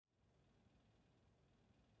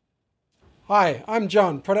Hi, I'm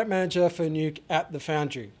John, Product Manager for NUKE at the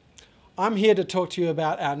Foundry. I'm here to talk to you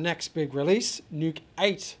about our next big release, NUKE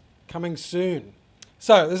 8, coming soon.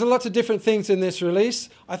 So there's lots of different things in this release.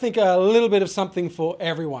 I think a little bit of something for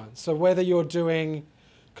everyone. So whether you're doing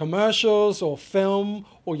commercials or film,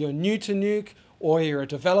 or you're new to NUKE, or you're a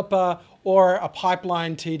developer or a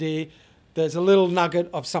pipeline TD, there's a little nugget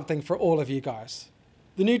of something for all of you guys.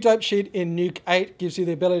 The new dope sheet in NUKE 8 gives you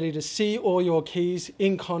the ability to see all your keys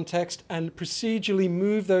in context and procedurally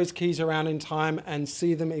move those keys around in time and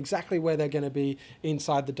see them exactly where they're going to be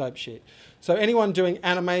inside the dope sheet. So anyone doing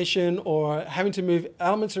animation or having to move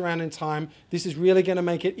elements around in time, this is really going to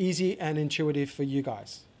make it easy and intuitive for you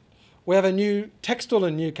guys. We have a new text tool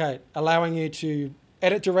in NUKE 8 allowing you to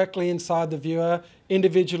edit directly inside the viewer,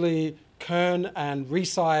 individually kern and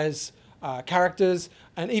resize characters,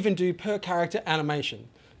 and even do per character animation.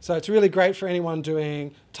 So it's really great for anyone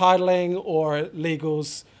doing titling or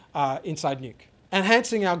legals inside NUKE.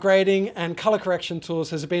 Enhancing our grading and color correction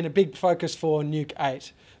tools has been a big focus for NUKE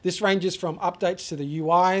 8. This ranges from updates to the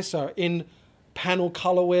UI, so in panel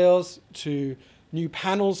color wheels, to new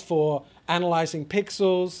panels for analyzing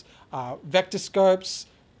pixels, vector scopes,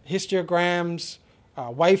 histograms,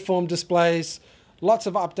 waveform displays, lots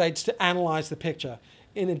of updates to analyze the picture.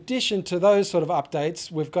 In addition to those sort of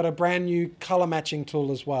updates, we've got a brand new color matching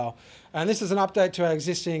tool as well. And this is an update to our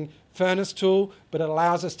existing furnace tool, but it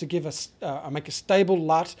allows us to give make a stable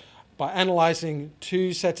LUT by analyzing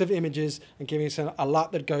two sets of images and giving us a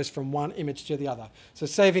LUT that goes from one image to the other. So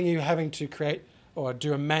saving you having to create or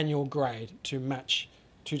do a manual grade to match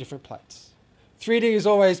two different plates. 3D has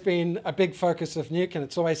always been a big focus of NUKE, and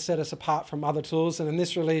it's always set us apart from other tools. And in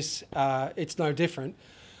this release, it's no different.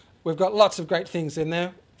 We've got lots of great things in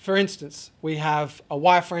there. For instance, we have a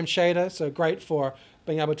wireframe shader, so great for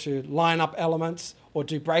being able to line up elements or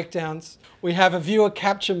do breakdowns. We have a viewer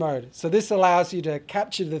capture mode. So this allows you to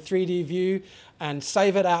capture the 3D view and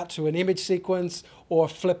save it out to an image sequence or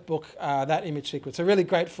flipbook that image sequence. So really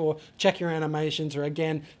great for checking your animations or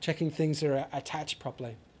again, checking things that are attached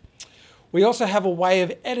properly. We also have a way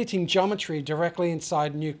of editing geometry directly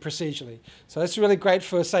inside NUKE procedurally. So that's really great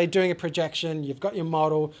for, say, doing a projection. You've got your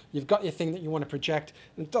model, you've got your thing that you want to project,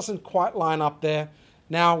 and it doesn't quite line up there.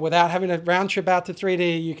 Now, without having to round trip out to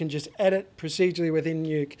 3D, you can just edit procedurally within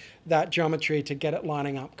NUKE that geometry to get it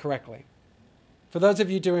lining up correctly. For those of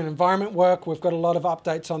you doing environment work, we've got a lot of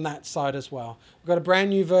updates on that side as well. We've got a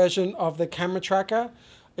brand new version of the camera tracker.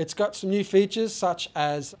 It's got some new features such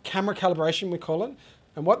as camera calibration, we call it.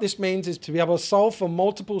 And what this means is to be able to solve for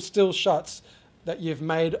multiple still shots that you've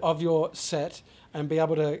made of your set and be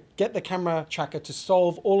able to get the camera tracker to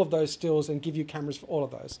solve all of those stills and give you cameras for all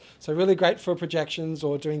of those. So really great for projections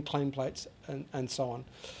or doing clean plates and so on.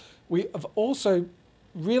 We have also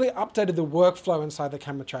really updated the workflow inside the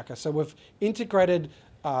camera tracker. So we've integrated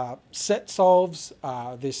set solves,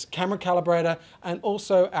 this camera calibrator, and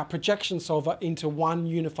also our projection solver into one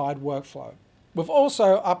unified workflow. We've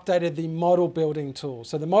also updated the model building tool.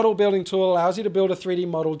 So the model building tool allows you to build a 3D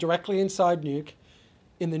model directly inside NUKE.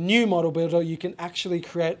 In the new model builder, you can actually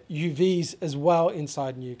create UVs as well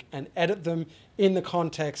inside NUKE and edit them in the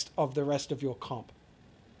context of the rest of your comp.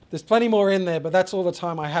 There's plenty more in there, but that's all the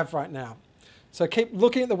time I have right now. So keep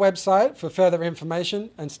looking at the website for further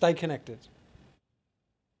information and stay connected.